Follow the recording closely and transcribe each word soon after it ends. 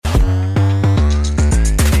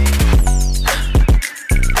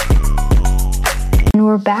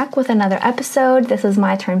we're back with another episode. This is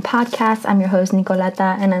My Turn Podcast. I'm your host,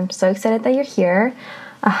 Nicoleta, and I'm so excited that you're here.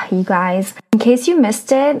 You guys, in case you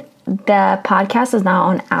missed it, the podcast is now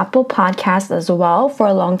on Apple Podcasts as well. For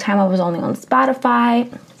a long time, I was only on Spotify.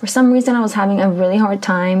 For some reason, I was having a really hard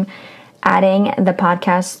time adding the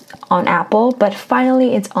podcast on Apple, but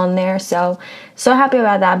finally it's on there. So happy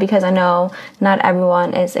about that, because I know not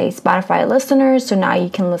everyone is a Spotify listener, so now you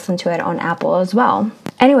can listen to it on Apple as well.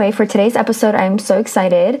 Anyway, for today's episode, I'm so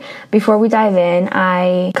excited. Before we dive in,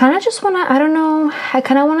 I kind of just want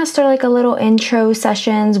to start like a little intro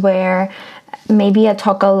sessions where maybe I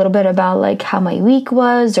talk a little bit about like how my week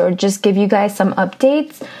was, or just give you guys some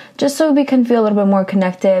updates, just so we can feel a little bit more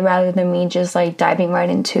connected rather than me just like diving right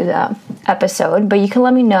into the episode. But you can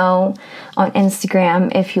let me know on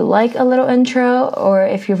Instagram if you like a little intro, or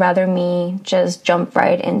if you'd rather me just jump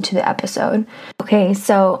right into the episode. Okay,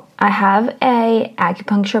 so I have a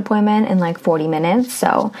acupuncture appointment in like 40 minutes,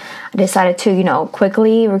 so I decided to,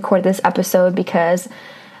 quickly record this episode, because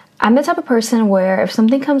I'm the type of person where if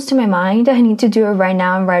something comes to my mind, I need to do it right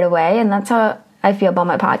now and right away. And that's how I feel about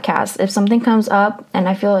my podcast. If something comes up and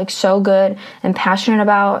I feel like so good and passionate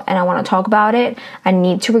about, and I want to talk about it, I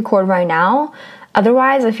need to record right now.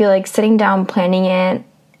 Otherwise, I feel like sitting down planning it,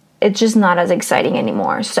 it's just not as exciting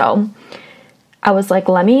anymore. So I was like,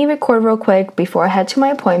 let me record real quick before I head to my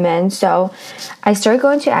appointment. So I started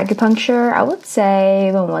going to acupuncture, I would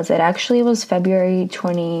say, when was it? Actually, it was February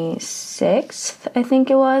 26th, I think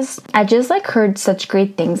it was. I just like heard such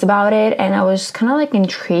great things about it, and I was kind of like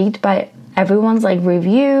intrigued by everyone's like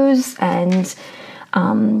reviews and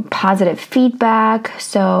positive feedback.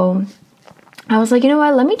 So I was like, you know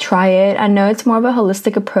what, let me try it. I know it's more of a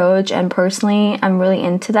holistic approach, and personally, I'm really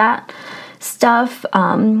into that stuff,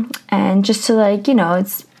 and just to like,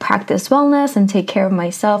 it's practice wellness and take care of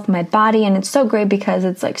myself, my body, and it's so great because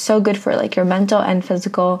it's like so good for like your mental and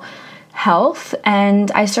physical health. And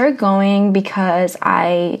I started going because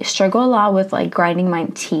I struggle a lot with like grinding my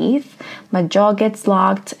teeth. My jaw gets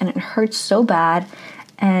locked and it hurts so bad,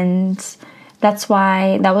 and that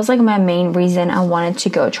was like my main reason I wanted to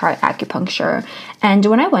go try acupuncture. And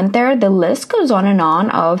when I went there, the list goes on and on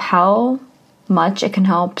of how much it can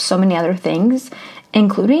help so many other things,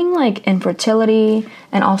 including like infertility,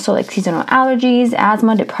 and also like seasonal allergies,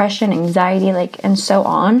 asthma, depression, anxiety, like, and so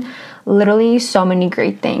on. Literally so many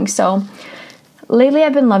great things. So lately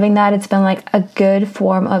I've been loving that. It's been like a good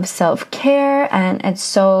form of self-care, and it's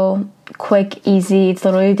so quick, easy. It's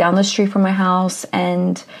literally down the street from my house,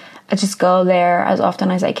 and I just go there as often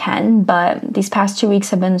as I can. But these past 2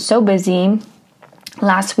 weeks have been so busy.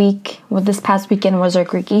 This past weekend was our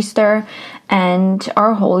Greek Easter, and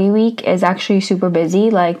our Holy Week is actually super busy,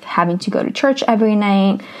 like having to go to church every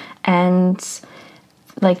night, and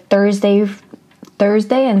like Thursday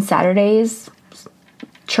and Saturdays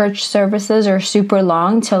church services are super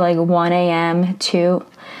long, till like 1 a.m. 2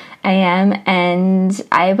 a.m. and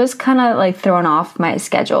I was kind of like thrown off my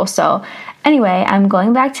schedule. So anyway, I'm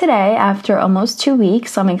going back today after almost 2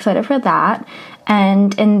 weeks, so I'm excited for that.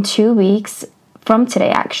 And in 2 weeks from today,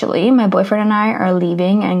 actually, my boyfriend and I are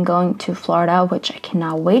leaving and going to Florida, which I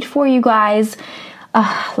cannot wait for, you guys.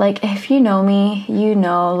 Like, if you know me,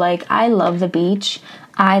 like, I love the beach.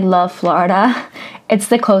 I love Florida. It's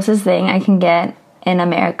the closest thing I can get in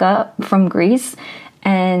America from Greece.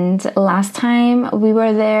 And last time we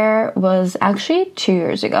were there was actually 2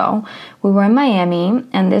 years ago. We were in Miami,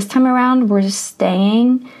 and this time around we're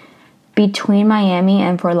staying between Miami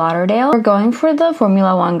and Fort Lauderdale. We're going for the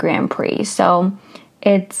Formula One Grand Prix. So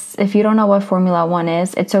if you don't know what Formula One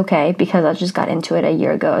is, it's okay, because I just got into it a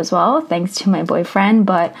year ago as well, thanks to my boyfriend.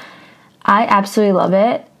 But I absolutely love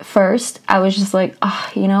it. First, I was just like,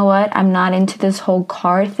 you know what? I'm not into this whole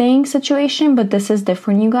car thing situation, but this is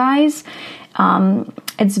different, you guys.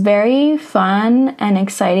 It's very fun and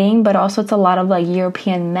exciting, but also it's a lot of like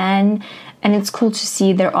European men, and it's cool to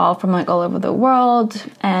see they're all from like all over the world,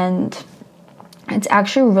 and it's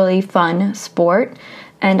actually a really fun sport.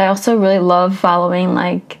 And I also really love following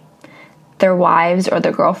like their wives or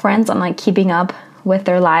their girlfriends and like keeping up with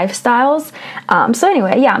their lifestyles. So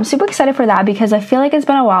anyway, yeah, I'm super excited for that, because I feel like it's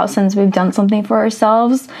been a while since we've done something for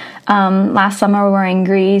ourselves. Last summer we were in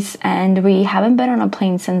Greece, and we haven't been on a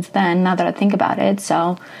plane since then, now that I think about it.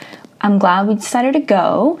 So I'm glad we decided to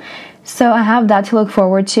go. So I have that to look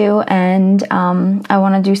forward to, and I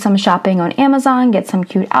want to do some shopping on Amazon, get some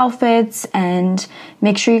cute outfits, and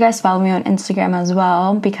make sure you guys follow me on Instagram as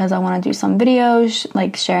well, because I want to do some videos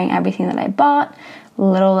like sharing everything that I bought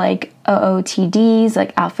little like OOTDs,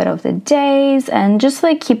 like outfit of the days, and just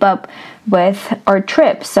like keep up with our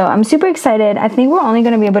trip. So I'm super excited. I think we're only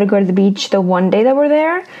going to be able to go to the beach the one day that we're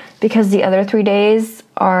there, because the other 3 days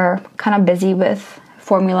are kind of busy with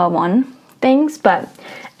Formula One things. But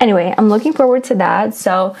anyway, I'm looking forward to that.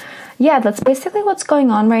 So yeah, that's basically what's going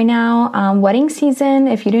on right now. Wedding season,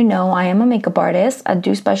 if you didn't know, I am a makeup artist. I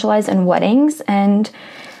do specialize in weddings, and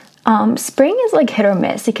spring is like hit or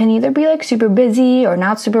miss. It can either be like super busy or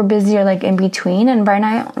not super busy, or like in between. And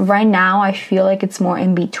right now I feel like it's more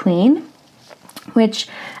in between, which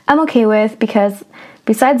I'm okay with, because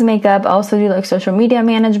besides makeup, I also do like social media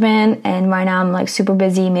management, and right now I'm like super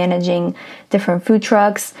busy managing different food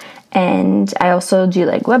trucks. And I also do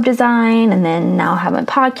like web design, and then now I have my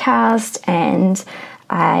podcast, and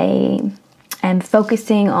I am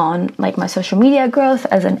focusing on like my social media growth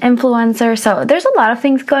as an influencer. So there's a lot of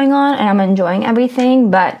things going on, and I'm enjoying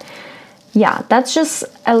everything. But yeah, that's just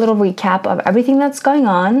a little recap of everything that's going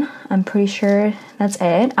on. I'm pretty sure that's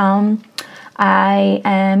it. I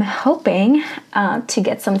am hoping to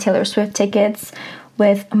get some Taylor Swift tickets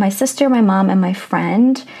with my sister, my mom, and my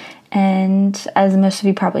friend. And as most of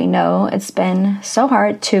you probably know, it's been so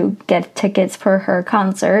hard to get tickets for her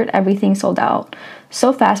concert. Everything sold out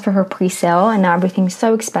so fast for her pre-sale, and now everything's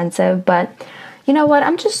so expensive. But you know what?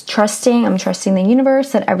 I'm trusting the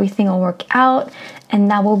universe that everything will work out, and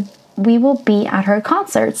that we will be at her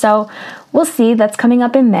concert. So we'll see. That's coming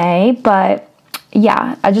up in May. But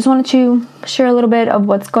yeah, I just wanted to share a little bit of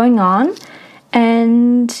what's going on.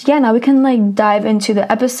 And yeah, now we can like dive into the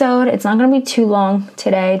episode. It's not going to be too long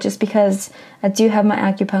today, just because I do have my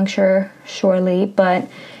acupuncture shortly, but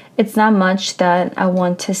it's not much that I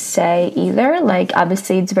want to say either. Like,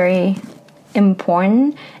 obviously it's very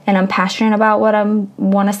important, and I'm passionate about what I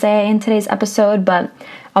want to say in today's episode, but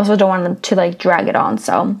I also don't want to like drag it on.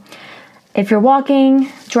 So if you're walking,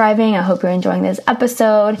 driving, I hope you're enjoying this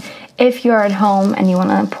episode. If you're at home and you want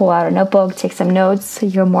to pull out a notebook, take some notes,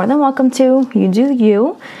 you're more than welcome to. You do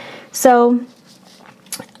you. So,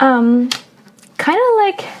 kind of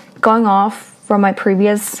like going off from my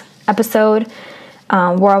previous episode,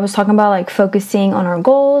 where I was talking about like focusing on our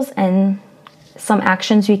goals and some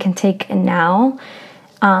actions we can take now.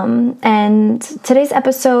 And today's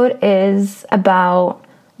episode is about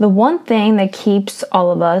the one thing that keeps all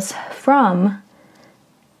of us from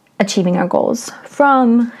achieving our goals,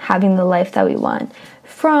 from having the life that we want,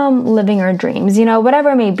 from living our dreams,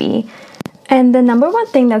 whatever it may be. And the number one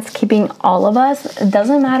thing that's keeping all of us,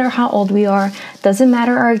 doesn't matter how old we are, doesn't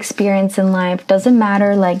matter our experience in life, doesn't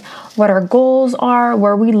matter like what our goals are,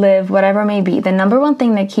 where we live, whatever it may be, the number one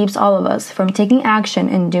thing that keeps all of us from taking action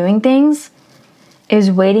and doing things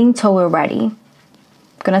is waiting till we're ready. I'm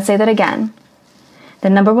gonna say that again. The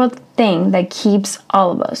number one thing that keeps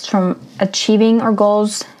all of us from achieving our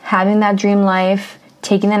goals, having that dream life,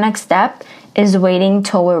 taking the next step, is waiting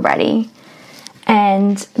till we're ready.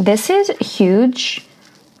 And this is huge.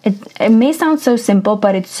 It may sound so simple,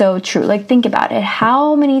 but it's so true. Like, think about it.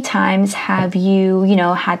 How many times have you,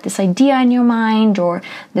 had this idea in your mind or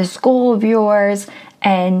this goal of yours,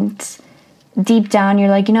 and deep down you're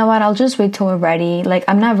like, you know what, I'll just wait till we're ready. Like,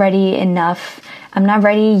 I'm not ready enough. I'm not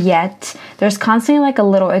ready yet. There's constantly like a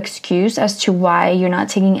little excuse as to why you're not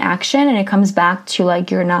taking action, and it comes back to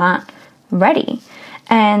like you're not ready.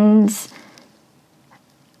 And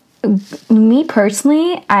me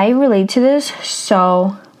personally, I relate to this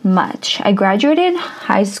so much. I graduated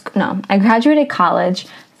college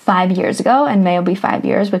 5 years ago, and May will be 5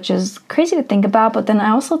 years, which is crazy to think about. But then I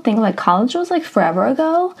also think like college was like forever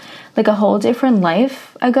ago, like a whole different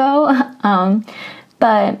life ago.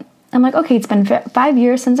 But I'm like, okay, it's been 5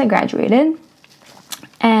 years since I graduated,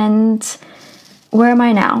 and where am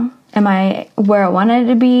I now? Am I where I wanted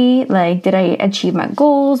to be? Like, did I achieve my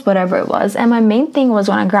goals? Whatever it was. And my main thing was,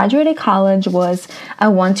 when I graduated college, was I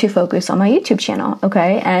want to focus on my YouTube channel,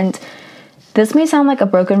 okay? And this may sound like a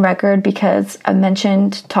broken record, because I've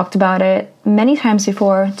talked about it many times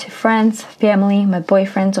before to friends, family, my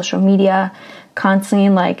boyfriend, social media, constantly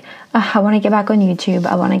like, I want to get back on YouTube.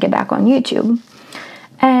 I want to get back on YouTube.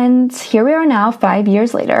 And here we are now, 5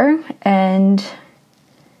 years later, and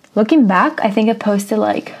looking back, I think I posted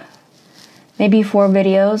like maybe 4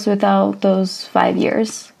 videos without those 5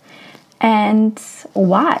 years. And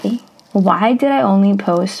why? Why did I only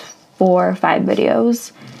post 4 or 5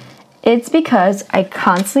 videos? It's because I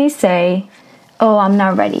constantly say, oh, I'm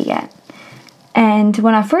not ready yet. And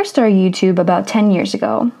when I first started YouTube about 10 years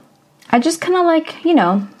ago, I just kind of like,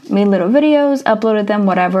 made little videos, uploaded them,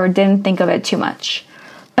 whatever, didn't think of it too much.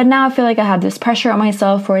 But now I feel like I have this pressure on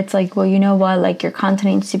myself where it's like, well, you know what, like your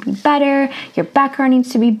content needs to be better, your background needs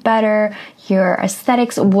to be better, your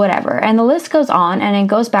aesthetics, whatever. And the list goes on, and it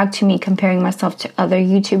goes back to me comparing myself to other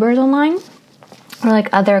YouTubers online or like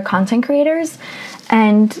other content creators.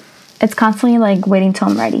 And it's constantly like waiting till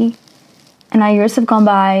I'm ready. And now years have gone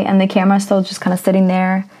by and the camera's still just kind of sitting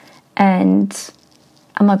there. And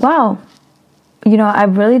I'm like, wow, you know, I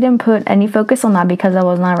really didn't put any focus on that because I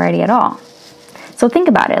was not ready at all. So think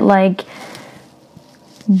about it. Like,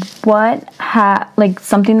 like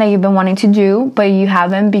something that you've been wanting to do, but you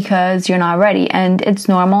haven't because you're not ready. And it's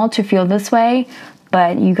normal to feel this way.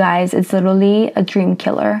 But you guys, it's literally a dream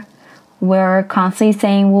killer. We're constantly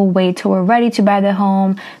saying we'll wait till we're ready to buy the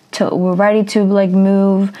home, till we're ready to like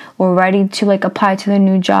move, we're ready to like apply to the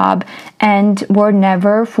new job, and we're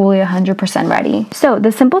never fully 100% ready. So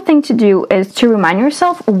the simple thing to do is to remind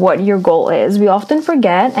yourself what your goal is. We often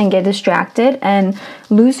forget and get distracted and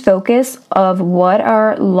lose focus of what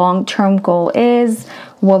our long-term goal is,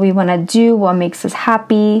 what we want to do, what makes us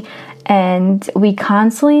happy, and we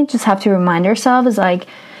constantly just have to remind ourselves like,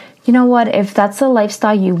 you know what, if that's the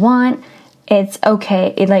lifestyle you want, it's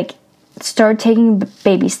okay. Start taking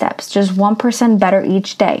baby steps, just 1% better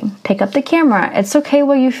each day. Pick up the camera. It's okay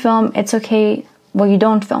what you film. It's okay what you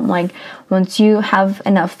don't film. Like once you have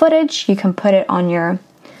enough footage, you can put it on your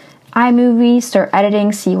iMovie, start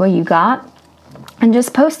editing, see what you got, and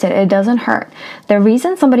just post it. It doesn't hurt. The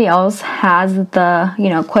reason somebody else has the, you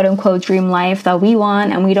know, quote unquote dream life that we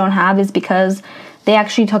want and we don't have is because they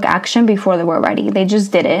actually took action before they were ready. They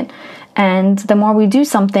just did it. And the more we do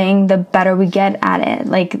something, the better we get at it.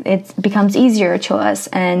 Like it becomes easier to us,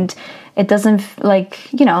 and it doesn't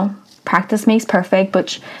like, you know, practice makes perfect,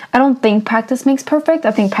 which I don't think practice makes perfect.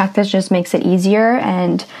 I think practice just makes it easier,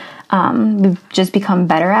 and we've just become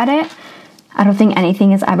better at it. I don't think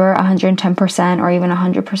anything is ever 110% or even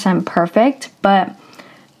 100% perfect, but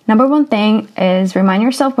number one thing is remind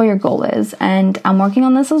yourself what your goal is. And I'm working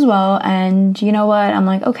on this as well. And you know what? I'm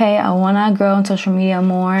like, okay, I want to grow on social media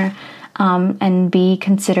more and be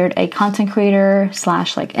considered a content creator /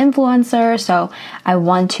 like influencer. So I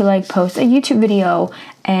want to like post a YouTube video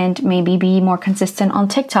and maybe be more consistent on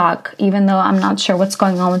TikTok, even though I'm not sure what's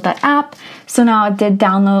going on with that app. So now I did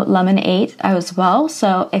download Lemon8 as well.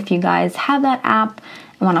 So if you guys have that app,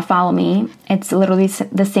 want to follow me, it's literally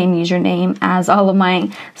the same username as all of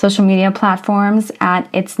my social media platforms at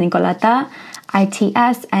It's Nicoletta,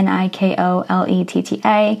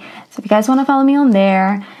 ITSNIKOLETTA. So if you guys want to follow me on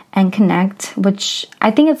there and connect, which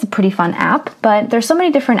I think it's a pretty fun app, but there's so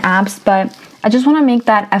many different apps, but I just want to make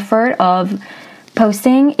that effort of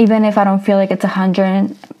posting, even if I don't feel like it's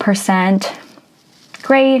 100%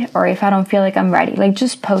 great, or if I don't feel like I'm ready. Like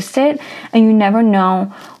just post it, and you never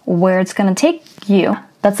know where it's going to take you.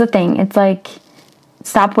 That's the thing. It's like,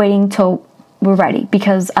 stop waiting till we're ready,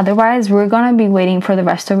 because otherwise we're gonna be waiting for the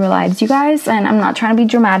rest of our lives, you guys. And I'm not trying to be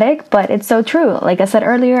dramatic, but it's so true. Like I said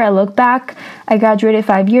earlier, I look back, I graduated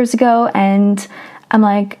 5 years ago, and I'm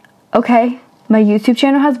like, okay, my YouTube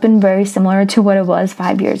channel has been very similar to what it was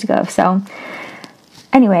 5 years ago. So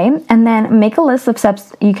anyway, and then make a list of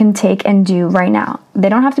steps you can take and do right now. They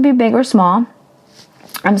don't have to be big or small.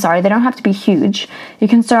 They don't have to be huge. You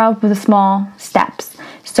can start off with small steps.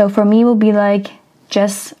 So for me, it will be like,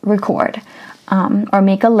 just record, or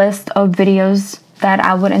make a list of videos that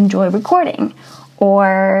I would enjoy recording,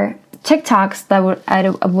 or TikToks that I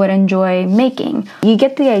would enjoy making. You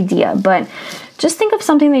get the idea, but just think of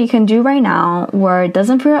something that you can do right now where it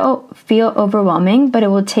doesn't feel overwhelming, but it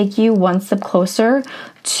will take you one step closer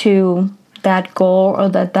to that goal or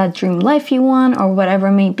that dream life you want, or whatever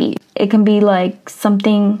it may be. It can be like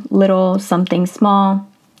something little, something small,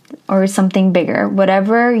 or something bigger,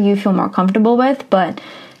 whatever you feel more comfortable with. But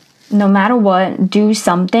no matter what, do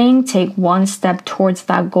something, take one step towards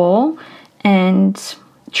that goal, and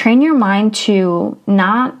train your mind to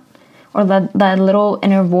not, or that little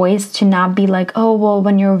inner voice to not be like, oh, well,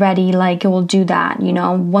 when you're ready, like it will do that, you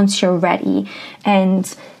know, once you're ready.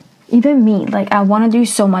 And even me, like I want to do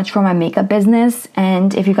so much for my makeup business.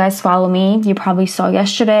 And if you guys follow me, you probably saw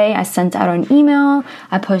yesterday I sent out an email,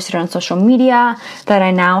 I posted on social media that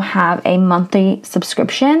I now have a monthly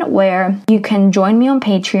subscription where you can join me on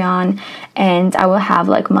Patreon, and I will have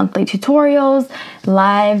like monthly tutorials,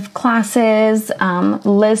 live classes,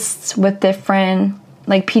 lists with different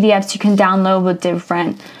like PDFs you can download with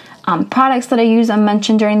different products that I use, I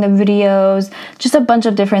mentioned during the videos, just a bunch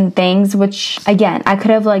of different things, which again, I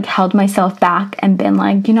could have like held myself back and been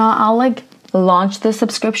like, you know, I'll like launch the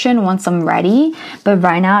subscription once I'm ready, but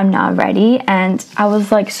right now I'm not ready. And I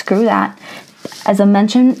was like, screw that. As I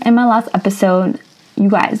mentioned in my last episode, you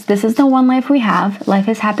guys, this is the one life we have. Life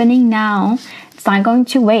is happening now. It's not going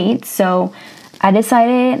to wait. So I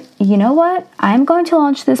decided, you know what? I'm going to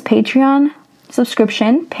launch this Patreon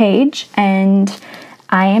subscription page, and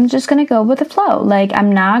I am just going to go with the flow. Like,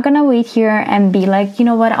 I'm not going to wait here and be like, you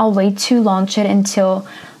know what? I'll wait to launch it until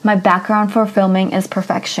my background for filming is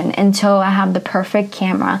perfection, until I have the perfect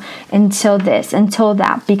camera, until this, until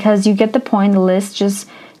that, because you get the point. The list just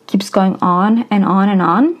keeps going on and on and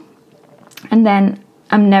on. And then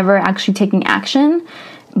I'm never actually taking action,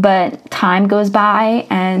 but time goes by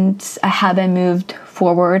and I haven't moved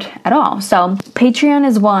forward at all. So Patreon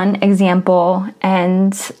is one example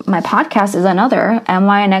and my podcast is another. Am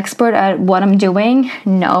I an expert at what I'm doing?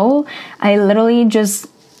 No. I literally just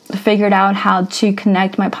figured out how to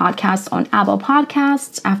connect my podcast on Apple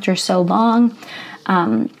Podcasts after so long.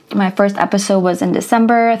 My first episode was in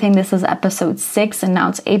December. I think this is episode 6 and now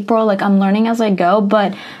it's April. Like, I'm learning as I go,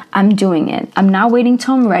 but I'm doing it. I'm not waiting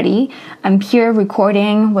till I'm ready. I'm here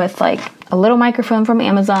recording with like a little microphone from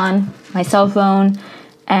Amazon, my cell phone,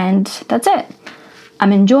 and that's it.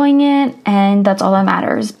 I'm enjoying it and that's all that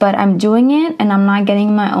matters. But I'm doing it and I'm not getting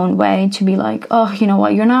in my own way to be like, oh, you know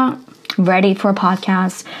what? You're not ready for a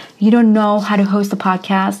podcast. You don't know how to host a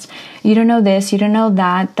podcast. You don't know this. You don't know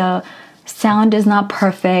that. The sound is not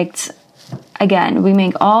perfect. Again, we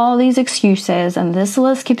make all these excuses and this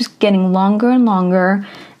list keeps getting longer and longer,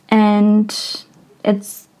 and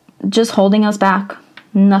it's just holding us back.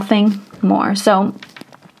 Nothing more. So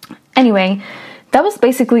anyway, that was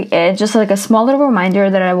basically it. Just like a small little reminder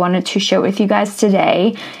that I wanted to share with you guys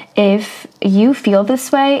today. If you feel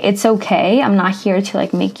this way, it's okay. I'm not here to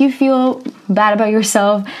like make you feel bad about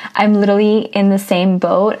yourself. I'm literally in the same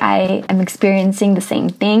boat. I am experiencing the same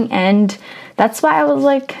thing, and that's why I was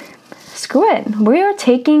like, screw it. We are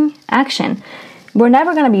taking action. We're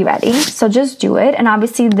never going to be ready, so just do it. And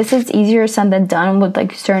obviously this is easier said than done with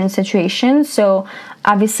like certain situations. So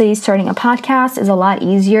obviously starting a podcast is a lot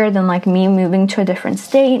easier than like me moving to a different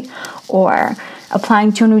state or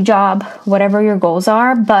applying to a new job, whatever your goals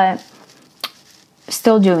are, but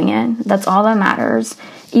still doing it. That's all that matters.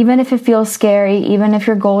 Even if it feels scary, even if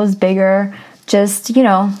your goal is bigger, just, you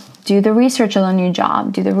know, do the research on the new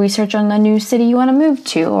job, do the research on the new city you want to move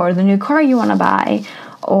to, or the new car you want to buy,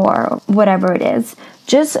 or whatever it is.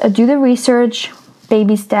 Just do the research,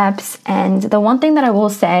 baby steps. And the one thing that I will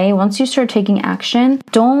say, once you start taking action,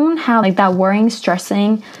 don't have like that worrying,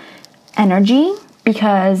 stressing energy,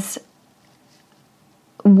 because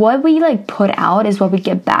what we like put out is what we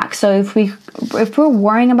get back. So if we're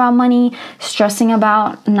worrying about money, stressing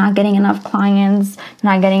about not getting enough clients,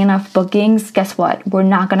 not getting enough bookings, guess what? We're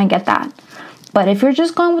not gonna get that. But if you're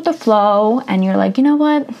just going with the flow and you're like, you know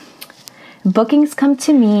what? Bookings come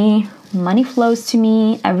to me, money flows to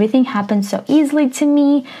me, everything happens so easily to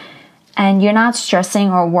me, and you're not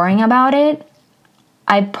stressing or worrying about it,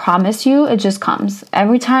 I promise you, it just comes.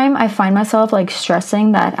 Every time I find myself like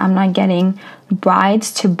stressing that I'm not getting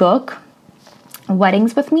brides to book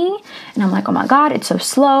weddings with me, and I'm like, oh my God, it's so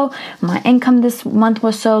slow. My income this month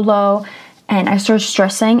was so low, and I start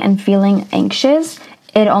stressing and feeling anxious,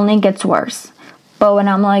 it only gets worse. But when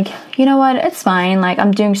I'm like, you know what, it's fine. Like,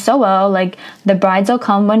 I'm doing so well. Like, the brides will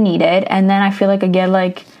come when needed. And then I feel like I get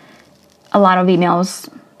like a lot of emails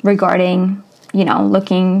regarding, you know,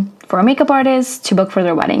 looking for a makeup artist to book for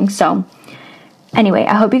their wedding. So anyway,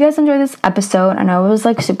 I hope you guys enjoyed this episode. I know it was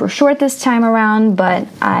like super short this time around, but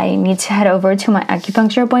I need to head over to my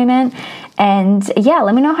acupuncture appointment. And yeah,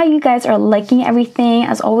 let me know how you guys are liking everything.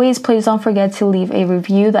 As always, please don't forget to leave a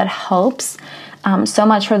review. That helps so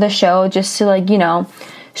much for the show, just to like, you know,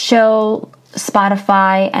 show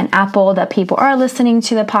Spotify and Apple that people are listening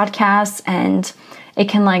to the podcast, and it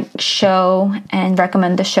can like show and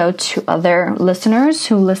recommend the show to other listeners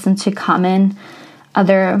who listen to common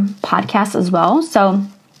other podcasts as well. So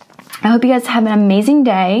I hope you guys have an amazing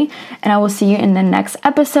day, and I will see you in the next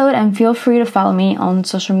episode. And feel free to follow me on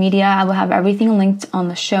social media. I will have everything linked on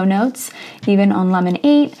the show notes, even on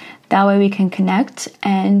Lemon8. That way we can connect.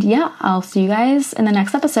 And yeah, I'll see you guys in the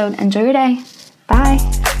next episode. Enjoy your day. Bye.